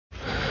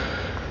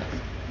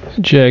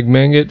Jag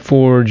Mangat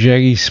for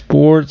Jaggy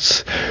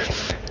Sports.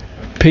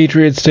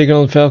 Patriots taking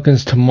on the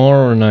Falcons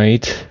tomorrow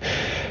night.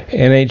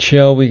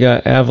 NHL, we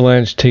got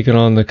Avalanche taking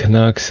on the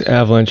Canucks.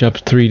 Avalanche up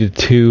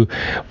 3-2.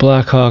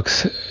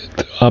 Blackhawks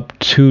up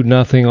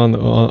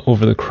 2-0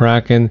 over the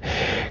Kraken.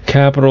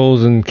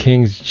 Capitals and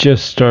Kings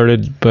just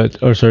started,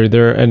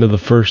 they're end of the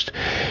first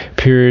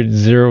period,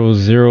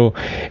 0-0.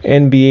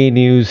 NBA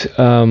news.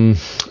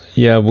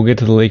 We'll get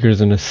to the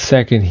Lakers in a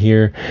second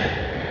here.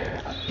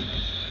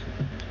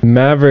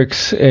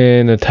 Mavericks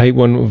in a tight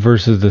one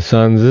versus the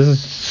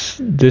Suns.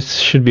 This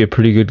should be a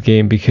pretty good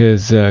game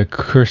because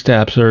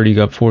Kristaps already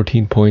got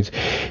 14 points.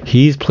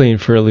 He's playing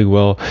fairly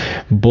well.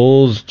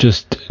 Bulls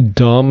just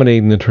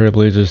dominating the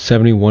Trailblazers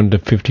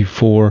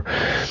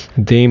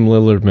 71-54. Dame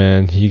Lillard,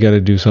 man, you got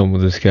to do something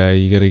with this guy.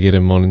 You got to get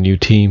him on a new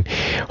team.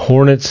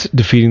 Hornets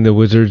defeating the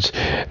Wizards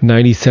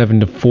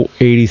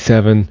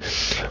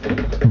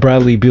 97-87.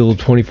 Bradley Beal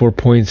 24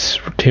 points.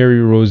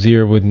 Terry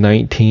Rozier with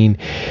 19.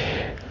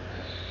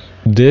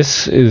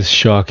 This is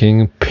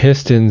shocking.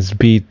 Pistons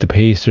beat the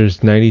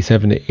Pacers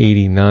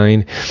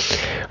 97-89.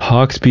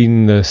 Hawks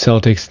beating the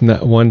Celtics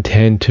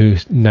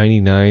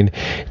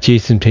 110-99.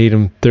 Jason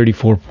Tatum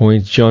 34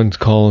 points. John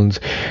Collins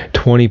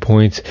 20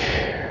 points.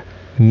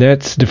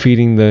 Nets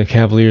defeating the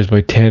Cavaliers by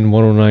 10,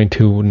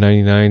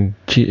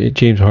 109-99.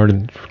 James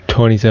Harden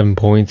 27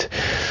 points.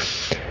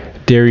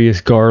 Darius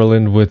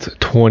Garland with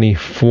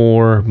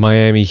 24.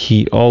 Miami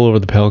Heat all over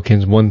the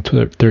Pelicans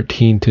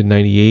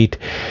 113-98.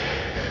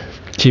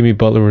 Jimmy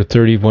Butler with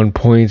 31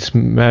 points.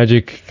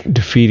 Magic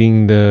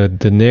defeating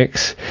the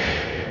Knicks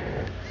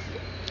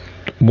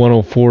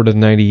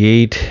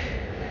 104-98.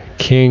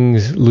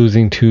 Kings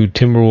losing to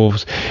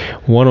Timberwolves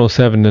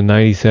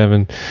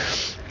 107-97.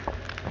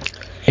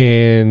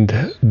 And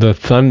the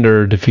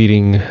Thunder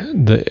defeating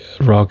the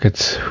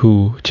Rockets,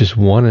 who just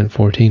won in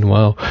 14.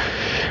 Wow.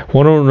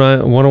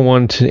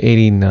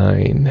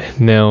 101-89.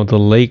 Now the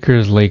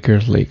Lakers.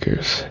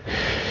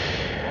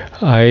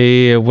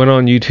 I went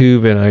on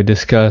YouTube and I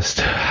discussed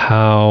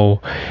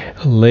how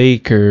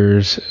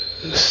Lakers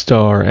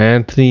star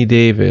Anthony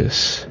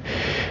Davis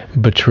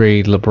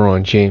betrayed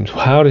LeBron James.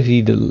 How did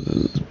he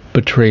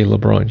betray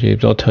LeBron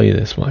James? I'll tell you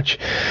this much.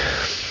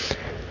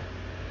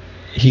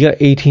 He got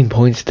 18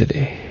 points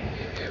today.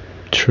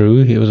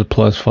 True, he was a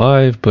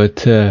 +5, but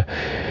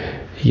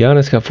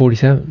Giannis got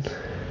 47.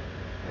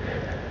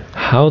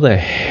 How the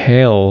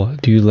hell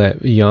do you let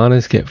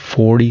Giannis get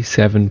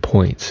 47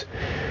 points?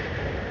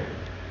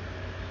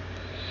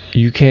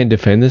 You can't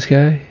defend this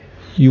guy?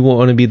 You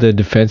want to be the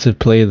defensive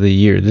player of the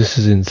year. This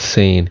is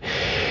insane.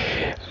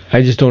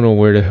 I just don't know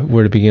where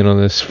to begin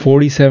on this.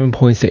 47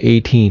 points to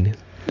 18.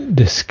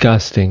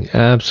 Disgusting.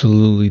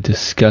 Absolutely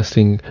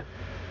disgusting.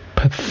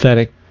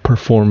 Pathetic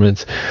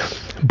performance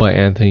by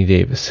Anthony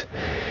Davis.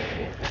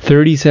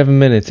 37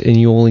 minutes and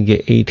you only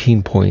get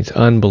 18 points.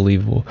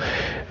 Unbelievable.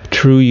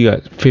 True, you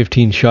got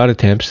 15 shot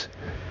attempts.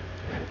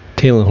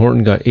 Talen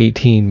Horton got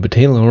 18, but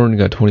Talen Horton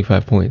got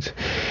 25 points.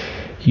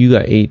 You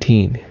got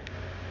 18.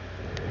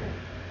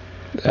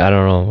 I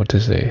don't know what to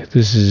say.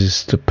 This is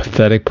just a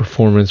pathetic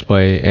performance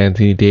by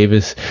Anthony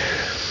Davis,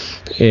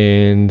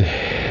 and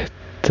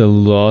the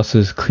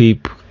losses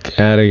keep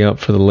adding up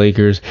for the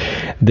Lakers.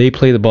 They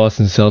play the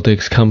Boston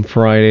Celtics come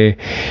Friday.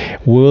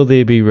 Will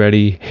they be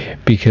ready?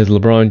 Because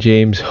LeBron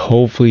James,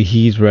 hopefully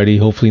he's ready.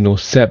 Hopefully no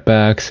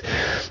setbacks.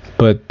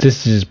 But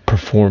this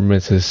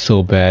performance is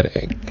so bad.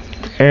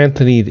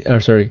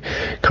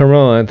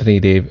 Carmelo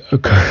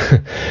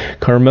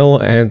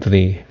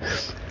Anthony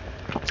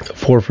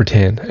 4 for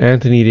 10.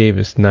 Anthony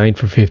Davis 9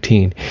 for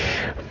 15.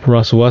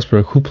 Russell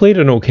Westbrook, who played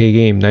an okay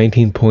game,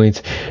 19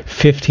 points,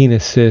 15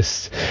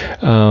 assists.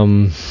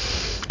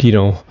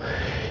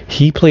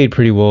 He played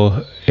pretty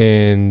well,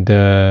 and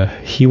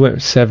he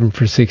went 7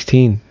 for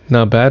 16.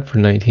 Not bad for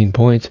 19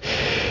 points.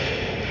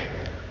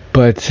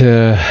 But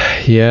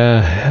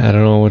I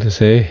don't know what to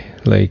say.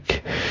 I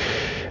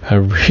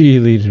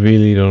really,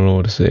 really don't know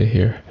what to say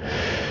here.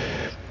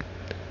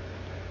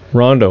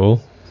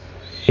 Rondo,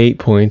 8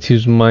 points. He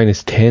was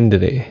 -10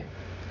 today.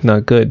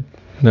 Not good.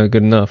 Not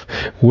good enough.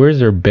 Where's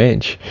their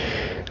bench?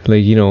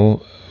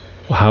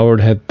 Howard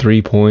had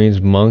 3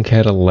 points. Monk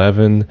had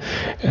 11.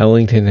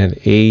 Ellington had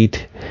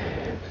 8.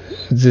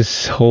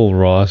 This whole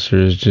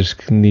roster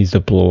just needs to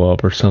blow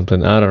up or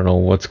something. I don't know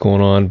what's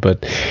going on,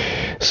 but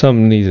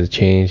something needs to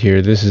change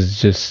here. This is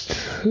just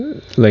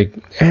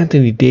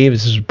Anthony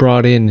Davis is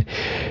brought in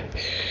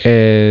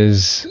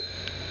as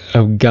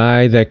a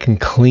guy that can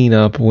clean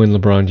up when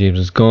LeBron James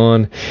is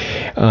gone.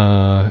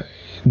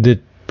 The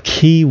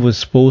key was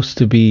supposed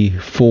to be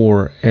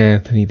for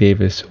Anthony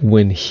Davis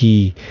when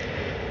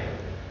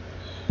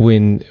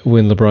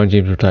LeBron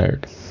James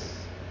retired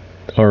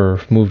or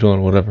moved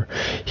on, whatever.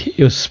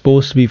 It was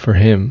supposed to be for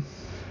him,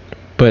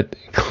 but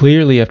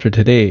clearly after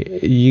today,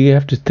 you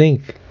have to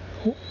think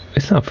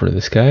it's not for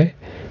this guy.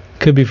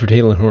 Could be for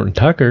Talen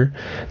Horton-Tucker,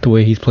 the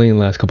way he's playing the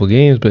last couple of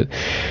games, but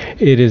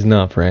it is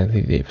not for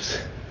Anthony Davis.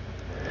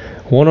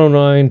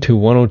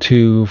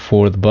 109-102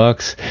 for the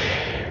Bucks.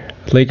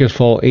 Lakers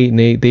fall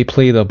 8-8. They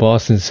play the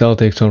Boston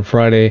Celtics on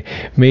Friday.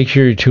 Make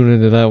sure you tune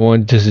into that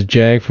one. This is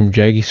Jag from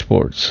Jaggy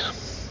Sports.